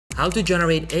How to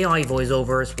generate AI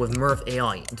voiceovers with Murf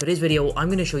AI. In today's video, I'm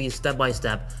going to show you step by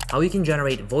step how you can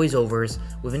generate voiceovers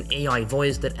with an AI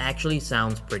voice that actually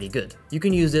sounds pretty good. You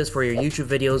can use this for your YouTube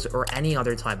videos or any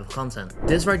other type of content.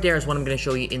 This right there is what I'm going to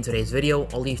show you in today's video.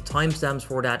 I'll leave timestamps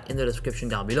for that in the description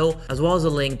down below, as well as a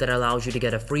link that allows you to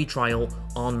get a free trial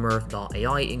on Murf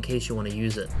AI in case you want to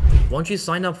use it. Once you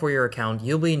sign up for your account,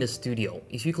 you'll be in the studio.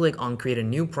 If you click on create a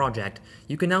new project,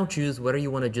 you can now choose whether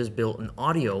you want to just build an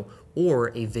audio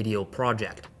or a video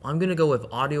project. I'm going to go with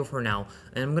audio for now,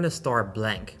 and I'm going to start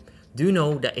blank. Do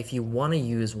know that if you want to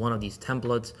use one of these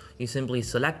templates, you simply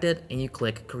select it and you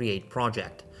click create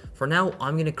project. For now,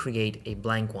 I'm going to create a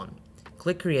blank one.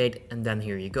 Click create, and then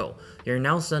here you go. You're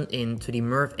now sent in to the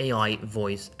Murf AI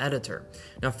voice editor.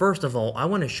 Now, first of all, I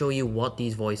want to show you what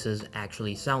these voices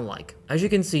actually sound like. As you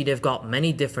can see, they've got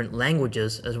many different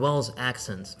languages as well as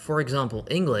accents. For example,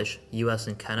 English, US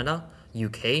and Canada,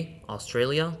 UK,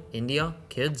 Australia, India,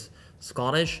 kids,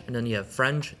 Scottish, and then you have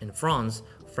French in France,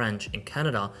 French in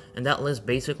Canada, and that list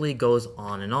basically goes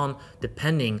on and on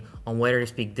depending on whether you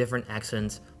speak different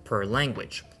accents per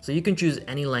language. So you can choose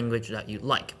any language that you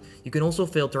like. You can also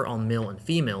filter on male and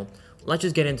female. Let's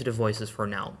just get into the voices for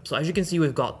now. So as you can see,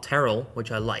 we've got Terrell,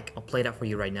 which I like. I'll play that for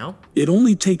you right now. It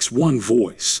only takes one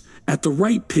voice at the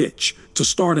right pitch to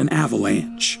start an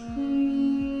avalanche.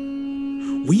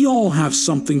 We all have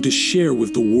something to share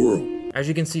with the world. As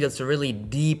you can see, that's a really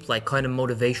deep, kind of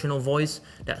motivational voice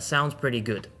that sounds pretty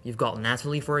good. You've got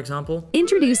Natalie, for example.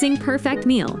 Introducing Perfect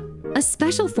Meal, a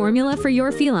special formula for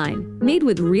your feline, made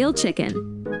with real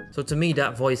chicken. So to me,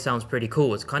 that voice sounds pretty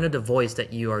cool. It's kind of the voice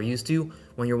that you are used to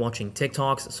when you're watching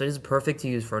TikToks, so it is perfect to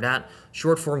use for that,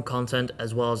 short form content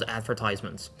as well as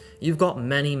advertisements. You've got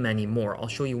many, many more. I'll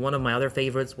show you one of my other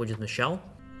favorites, which is Michelle.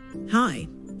 Hi,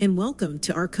 and welcome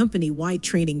to our company-wide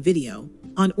training video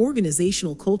on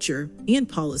organizational culture and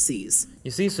policies.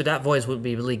 You see, so that voice would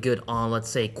be really good on, let's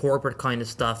say, corporate kind of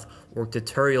stuff or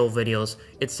tutorial videos.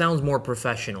 It sounds more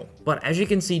professional. But as you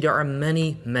can see, there are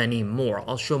many, many more.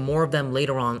 I'll show more of them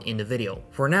later on in the video.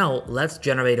 For now, let's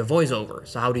generate a voiceover.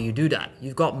 So how do you do that?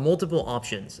 You've got multiple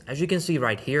options. As you can see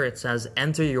right here, it says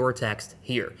enter your text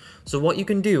here. So what you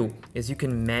can do is you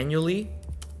can manually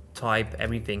type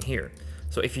everything here.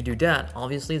 So if you do that,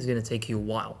 obviously it's going to take you a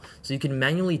while. So you can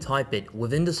manually type it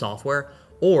within the software,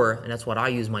 or, and that's what I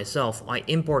use myself, I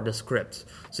import the scripts.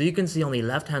 So you can see on the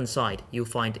left hand side, you'll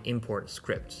find import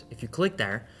scripts. If you click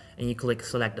there and you click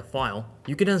select the file,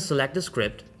 you can then select the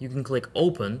script, you can click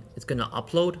open, it's going to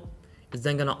upload. It's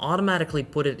then going to automatically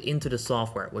put it into the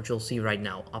software, which you'll see right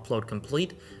now, upload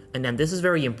complete. And then this is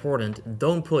very important,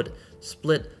 don't put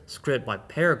split script by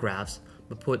paragraphs,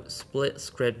 but put split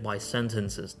script by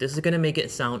sentences. This is going to make it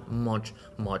sound much,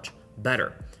 much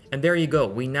better. And there you go.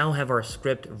 We now have our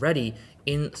script ready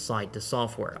inside the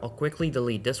software. I'll quickly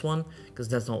delete this one because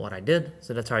that's not what I did.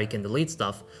 So that's how you can delete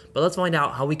stuff. But let's find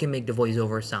out how we can make the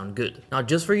voiceover sound good. Now,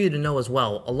 just for you to know as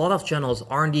well, a lot of channels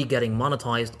are indeed getting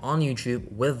monetized on YouTube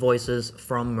with voices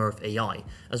from Murf AI,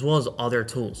 as well as other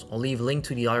tools. I'll leave a link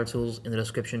to the other tools in the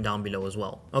description down below as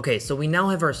well. Okay, so we now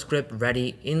have our script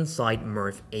ready inside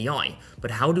Murf AI.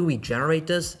 But how do we generate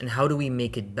this and how do we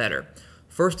make it better?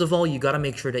 First of all, you gotta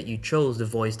make sure that you chose the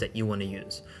voice that you want to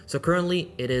use. So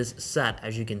currently it is set,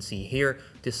 as you can see here,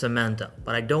 to Samantha,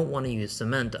 but I don't want to use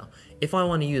Samantha. If I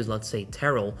want to use, let's say,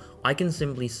 Terrell, I can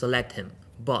simply select him.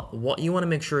 But what you want to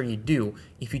make sure you do,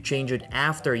 if you change it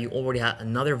after you already had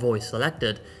another voice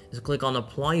selected, is click on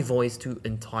apply voice to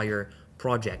entire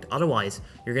project. Otherwise,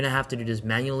 you're gonna have to do this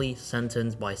manually,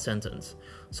 sentence by sentence.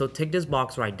 So tick this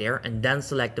box right there and then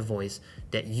select the voice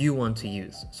that you want to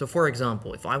use. So for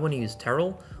example, if I want to use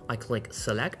Terrell, I click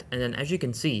select, and then as you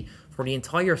can see, for the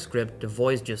entire script, the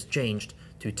voice just changed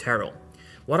to Terrell.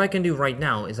 What I can do right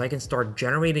now is I can start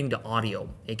generating the audio,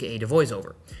 aka the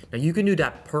voiceover. Now you can do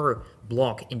that per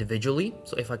block individually.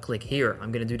 So if I click here,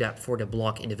 I'm going to do that for the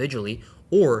block individually,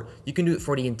 or you can do it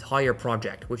for the entire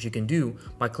project, which you can do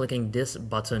by clicking this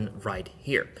button right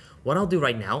here. What I'll do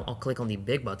right now, I'll click on the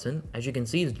big button. As you can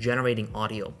see, it's generating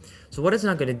audio. So what it's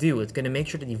not going to do, it's going to make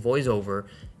sure that the voiceover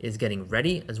is getting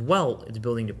ready as well. It's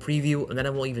building the preview, and then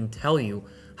it will even tell you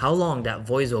how long that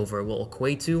voiceover will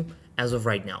equate to as of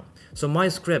right now. So my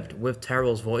script with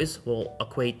Terrell's voice will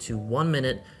equate to 1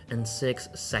 minute and 6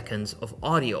 seconds of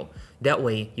audio. That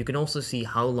way, you can also see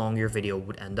how long your video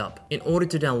would end up. In order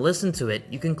to then listen to it,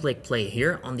 you can click play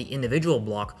here on the individual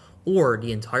block or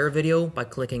the entire video by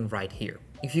clicking right here.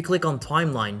 If you click on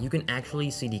timeline, you can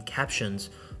actually see the captions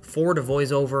for the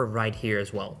voiceover right here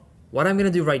as well. What I'm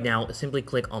going to do right now is simply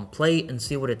click on play and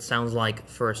see what it sounds like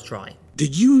first try.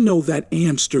 Did you know that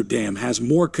Amsterdam has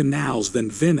more canals than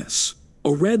Venice?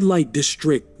 A red light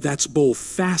district that's both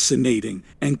fascinating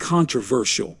and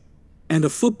controversial, and a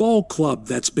football club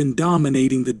that's been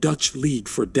dominating the Dutch league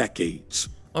for decades.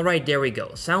 Alright, there we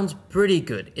go. Sounds pretty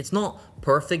good. It's not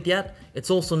perfect yet,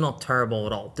 it's also not terrible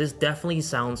at all. This definitely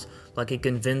sounds like a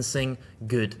convincing,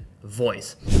 good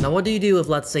voice. Now what do you do if,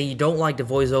 let's say, you don't like the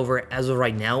voiceover as of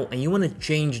right now and you want to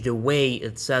change the way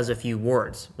it says a few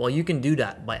words? Well, you can do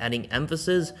that by adding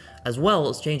emphasis, as well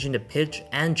as changing the pitch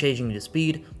and changing the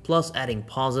speed, plus adding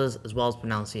pauses as well as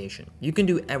pronunciation. You can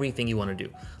do everything you want to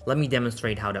do. Let me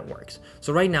demonstrate how that works.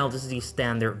 So right now this is the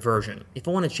standard version. If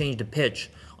I want to change the pitch,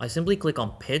 I simply click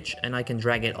on pitch and I can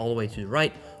drag it all the way to the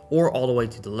right or all the way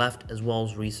to the left, as well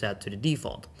as reset to the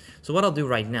default. So what I'll do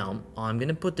right now, I'm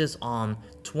gonna put this on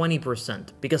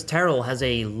 20%. Because Terrell has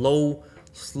a low,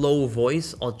 slow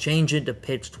voice, I'll change it to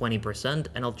pitch 20%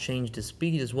 and I'll change the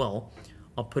speed as well.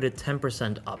 I'll put it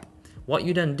 10% up. What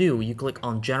you then do, you click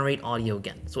on generate audio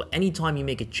again. So anytime you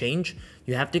make a change,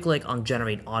 you have to click on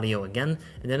generate audio again,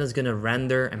 and then it's gonna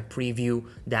render and preview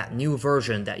that new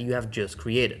version that you have just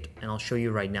created. And I'll show you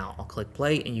right now. I'll click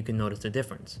play and you can notice the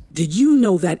difference. Did you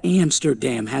know that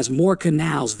Amsterdam has more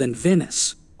canals than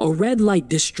Venice? A red light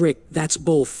district that's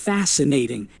both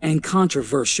fascinating and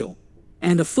controversial,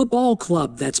 and a football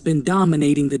club that's been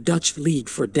dominating the Dutch league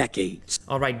for decades.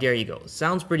 Alright, there you go.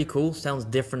 Sounds pretty cool, sounds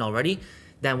different already.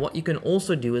 Then what you can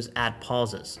also do is add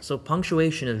pauses. So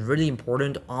punctuation is really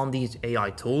important on these AI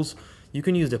tools. You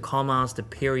can use the commas, the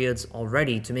periods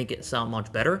already to make it sound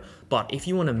much better. But if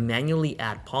you want to manually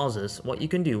add pauses, what you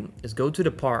can do is go to the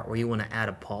part where you want to add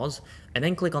a pause and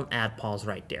then click on add pause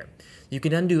right there. You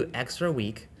can then do extra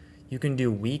weak. You can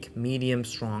do weak, medium,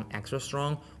 strong, extra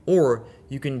strong, or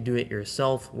you can do it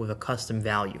yourself with a custom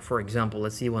value. For example,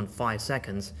 let's say you want 5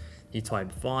 seconds. You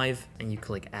type 5 and you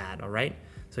click add, all right?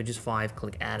 So just 5,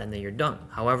 click add, and then you're done.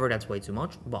 However, that's way too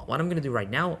much. But what I'm gonna do right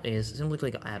now is simply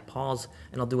click add pause,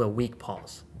 and I'll do a weak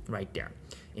pause right there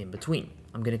in between.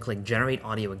 I'm gonna click generate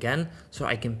audio again, so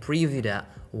I can preview that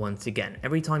once again.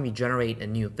 Every time you generate a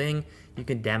new thing, you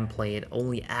can then play it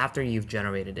only after you've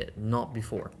generated it, not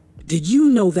before. Did you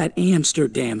know that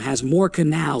Amsterdam has more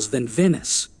canals than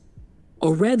Venice?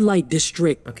 A red light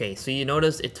district. Okay, so you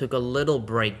notice it took a little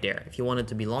break there. If you want it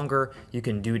to be longer, you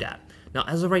can do that. Now,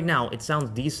 as of right now, it sounds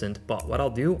decent, but what I'll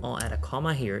do, I'll add a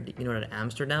comma here, you know, that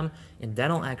Amsterdam, and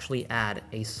then I'll actually add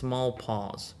a small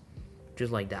pause,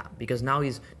 just like that. Because now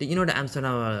did you know that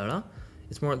Amsterdam,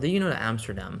 it's more, did you know that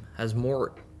Amsterdam has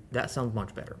more, that sounds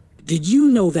much better. Did you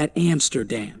know that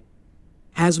Amsterdam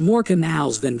has more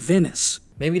canals than Venice?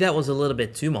 Maybe that was a little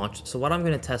bit too much, so what I'm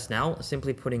going to test now is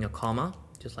simply putting a comma,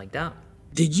 just like that.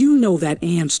 Did you know that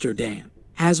Amsterdam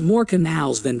has more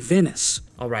canals than Venice?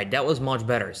 Alright, that was much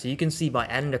better. So you can see by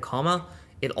adding the comma,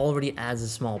 it already adds a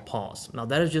small pause. Now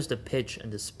that is just the pitch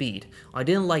and the speed. I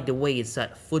didn't like the way it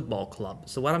said football club.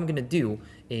 So what I'm going to do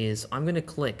is I'm going to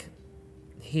click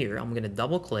here. I'm going to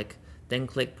double click, then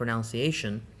click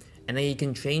pronunciation, and then you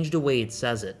can change the way it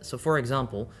says it. So for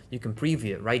example, you can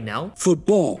preview it right now.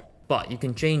 Football. But you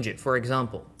can change it, for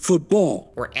example.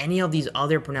 Football. Or any of these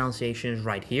other pronunciations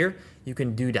right here, you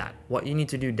can do that. What you need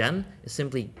to do then is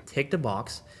simply tick the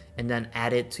box and then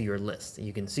add it to your list.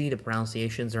 You can see the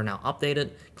pronunciations are now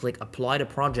updated. Click apply to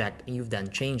project and you've then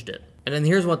changed it. And then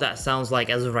here's what that sounds like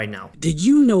as of right now. Did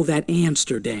you know that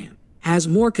Amsterdam has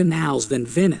more canals than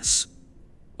Venice?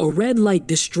 A red light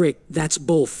district that's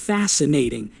both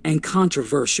fascinating and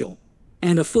controversial,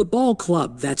 and a football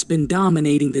club that's been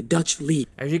dominating the Dutch league.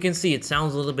 As you can see, it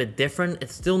sounds a little bit different.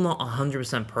 It's still not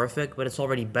 100% perfect, but it's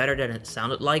already better than it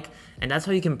sounded like. And that's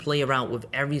how you can play around with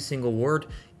every single word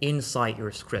inside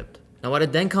your script. Now what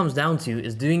it then comes down to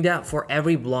is doing that for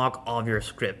every block of your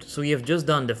script. So you have just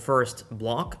done the first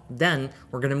block, then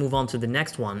we're going to move on to the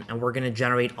next one and we're going to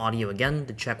generate audio again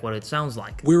to check what it sounds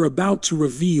like. We're about to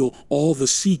reveal all the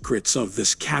secrets of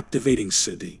this captivating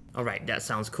city. Alright, that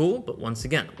sounds cool, but once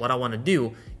again, what I want to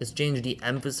do is change the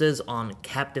emphasis on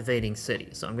captivating city.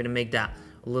 So I'm going to make that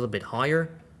a little bit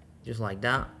higher, just like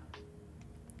that.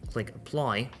 Click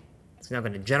apply. It's now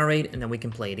going to generate and then we can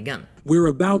play it again. We're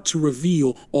about to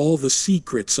reveal all the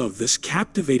secrets of this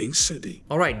captivating city.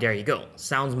 Alright, there you go.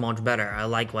 Sounds much better. I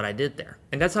like what I did there.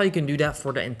 And that's how you can do that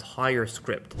for the entire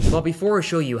script. But before I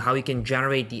show you how you can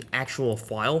generate the actual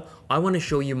file, I want to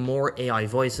show you more AI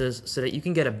voices so that you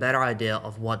can get a better idea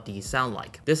of what these sound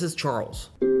like. This is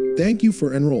Charles. Thank you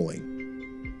for enrolling.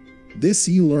 This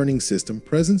e-learning system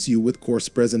presents you with course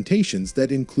presentations that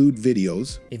include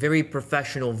videos, a very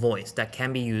professional voice that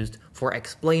can be used for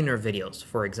explainer videos,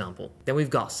 for example. Then we've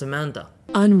got Samantha.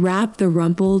 Unwrap the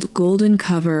rumpled golden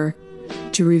cover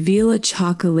to reveal a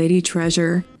chocolatey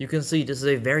treasure. You can see this is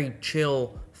a very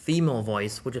chill, female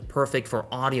voice, which is perfect for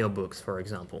audiobooks, for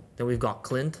example. Then we've got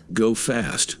Clint. Go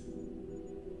fast.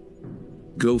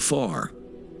 Go far.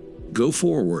 Go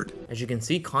forward. As you can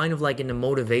see, kind of like in the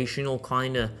motivational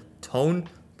kind of tone.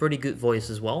 Pretty good voice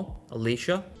as well.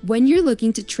 Alicia. When you're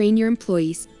looking to train your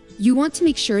employees, you want to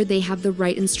make sure they have the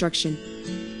right instruction.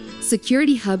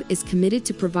 Security Hub is committed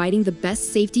to providing the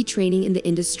best safety training in the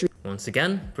industry. Once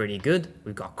again, pretty good.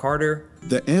 We've got Carter.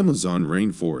 The Amazon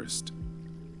rainforest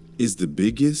is the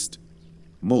biggest,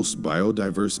 most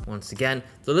biodiverse. Once again,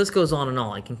 the list goes on and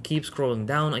on. I can keep scrolling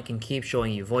down, I can keep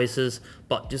showing you voices,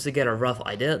 but just to get a rough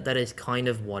idea, that is kind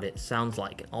of what it sounds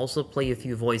like. Also play a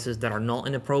few voices that are not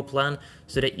in a pro plan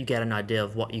so that you get an idea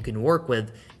of what you can work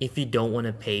with if you don't want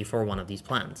to pay for one of these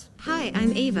plans. Hi,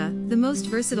 I'm Ava, the most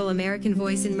versatile American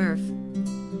voice in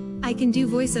Murf. I can do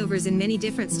voiceovers in many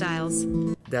different styles.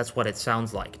 That's what it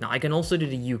sounds like. Now I can also do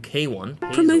the UK one.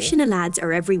 Hazel. Promotional ads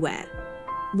are everywhere.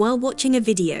 While watching a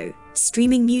video,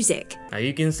 streaming music. Now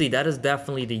you can see that is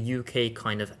definitely the UK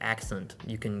kind of accent.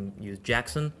 You can use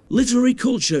Jackson. Literary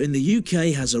culture in the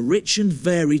UK has a rich and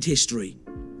varied history,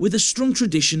 with a strong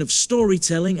tradition of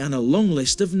storytelling and a long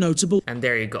list of notable. And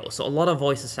there you go. So a lot of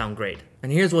voices sound great.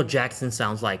 And here's what Jackson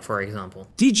sounds like, for example.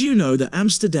 Did you know that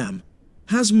Amsterdam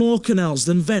has more canals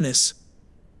than Venice?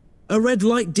 A red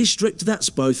light district that's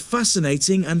both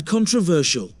fascinating and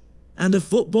controversial, and a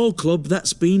football club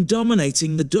that's been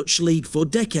dominating the Dutch league for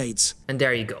decades. And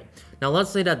there you go. Now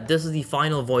let's say that this is the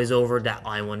final voiceover that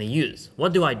I want to use.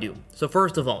 What do I do? So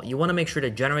first of all, you want to make sure to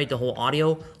generate the whole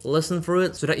audio, listen through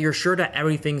it so that you're sure that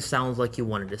everything sounds like you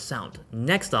want it to sound.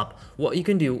 Next up, what you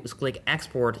can do is click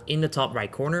export in the top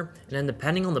right corner, and then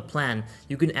depending on the plan,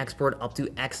 you can export up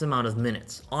to X amount of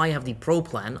minutes. I have the pro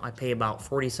plan, I pay about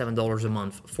 $47 a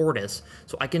month for this,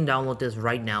 so I can download this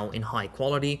right now in high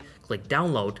quality. Click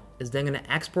download, it's then going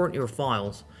to export your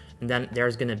files, and then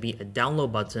there's going to be a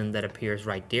download button that appears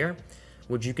right there,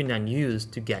 which you can then use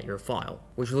to get your file,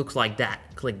 which looks like that.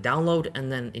 Click download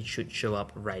and then it should show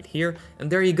up right here.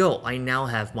 And there you go, I now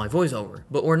have my voiceover.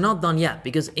 But we're not done yet,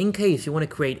 because in case you want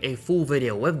to create a full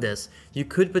video with this, you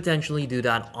could potentially do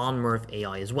that on Murf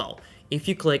AI as well. If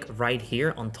you click right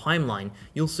here on timeline,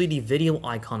 you'll see the video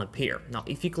icon appear. Now,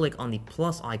 if you click on the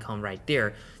plus icon right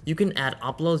there, you can add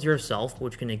uploads yourself,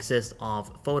 which can exist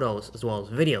of photos as well as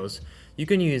videos. You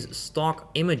can use stock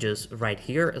images right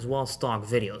here as well as stock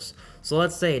videos. So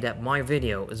let's say that my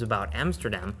video is about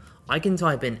Amsterdam. I can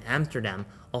type in Amsterdam.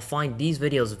 I'll find these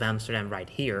videos of Amsterdam right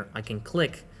here. I can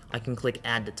click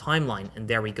add to timeline, and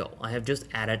there we go. I have just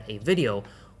added a video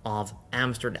of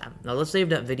Amsterdam. Now let's say if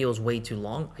that video is way too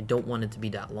long, I don't want it to be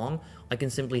that long, I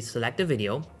can simply select the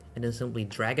video and then simply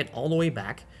drag it all the way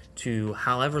back to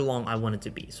however long I want it to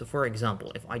be. So for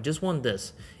example, if I just want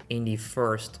this in the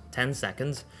first 10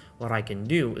 seconds, what I can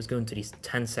do is go into the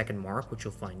 10-second mark, which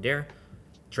you'll find there,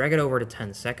 drag it over to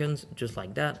 10 seconds, just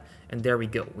like that, and there we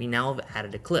go. We now have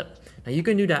added a clip. Now you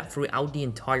can do that throughout the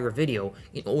entire video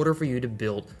in order for you to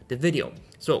build the video.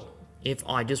 So if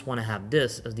I just want to have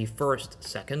this as the first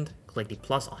second, click the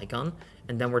plus icon,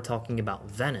 and then we're talking about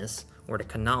Venice, or the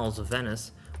canals of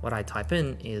Venice, what I type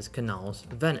in is canals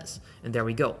Venice. And there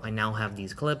we go, I now have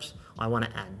these clips. I want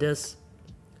to add this,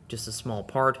 just a small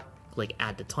part, click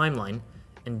add to timeline,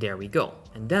 and there we go.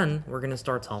 And then we're going to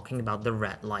start talking about the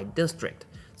red light district.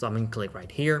 So I'm going to click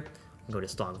right here, go to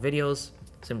stock videos,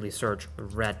 simply search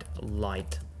red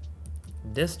light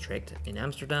district in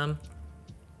Amsterdam.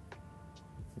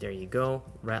 There you go,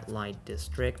 red light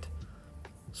district.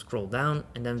 Scroll down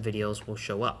and then videos will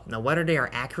show up. Now whether they are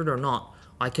accurate or not,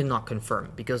 I cannot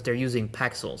confirm because they're using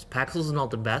pixels. Pixels is not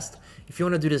the best. If you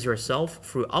want to do this yourself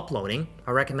through uploading,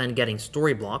 I recommend getting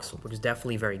Storyblocks, which is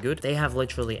definitely very good. They have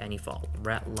literally any file.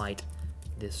 Red light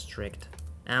district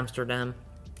Amsterdam.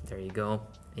 There you go.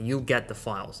 And you get the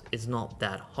files. It's not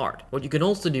that hard. What you can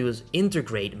also do is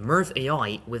integrate Murf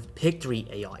AI with Pictory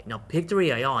AI. Now,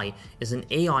 Pictory AI is an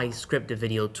AI scripted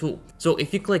video tool. So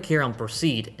if you click here on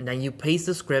proceed and then you paste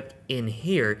the script in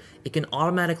here, it can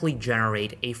automatically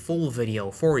generate a full video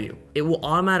for you. It will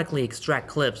automatically extract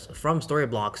clips from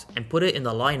Storyblocks and put it in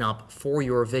the lineup for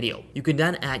your video. You can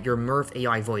then add your Murf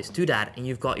AI voice to that and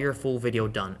you've got your full video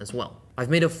done as well. I've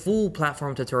made a full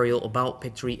platform tutorial about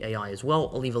Pictory AI as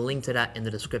well. I'll leave a link to that in the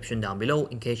description down below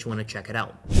in case you want to check it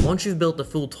out. Once you've built the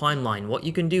full timeline, what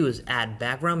you can do is add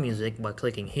background music by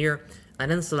clicking here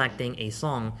and then selecting a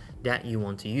song that you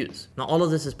want to use. Now all of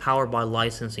this is powered by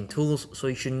licensing tools, so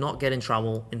you should not get in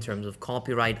trouble in terms of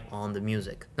copyright on the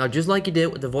music. Now just like you did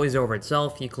with the voiceover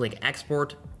itself, you click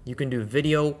export. You can do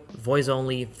video, voice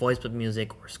only, voice with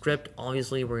music, or script.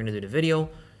 Obviously we're going to do the video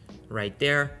right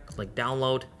there. Click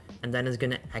download. and then it's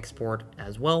going to export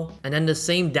as well. And then the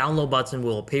same download button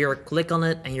will appear, click on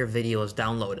it, and your video is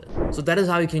downloaded. So that is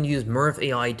how you can use Murf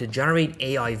AI to generate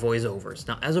AI voiceovers.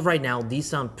 Now, as of right now, these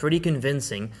sound pretty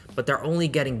convincing, but they're only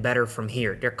getting better from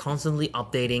here. They're constantly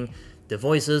updating the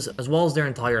voices as well as their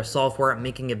entire software,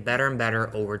 making it better and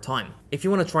better over time. If you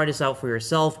want to try this out for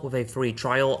yourself with a free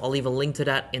trial, I'll leave a link to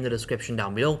that in the description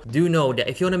down below. Do know that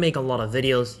if you want to make a lot of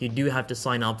videos, you do have to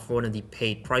sign up for one of the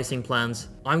paid pricing plans.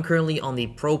 I'm currently on the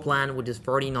Pro plan, which is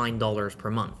 $39 per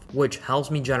month, which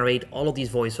helps me generate all of these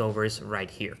voiceovers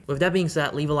right here. With that being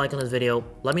said, leave a like on this video.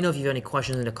 Let me know if you have any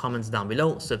questions in the comments down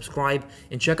below, subscribe,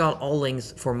 and check out all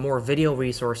links for more video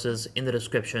resources in the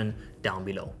description down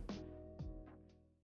below.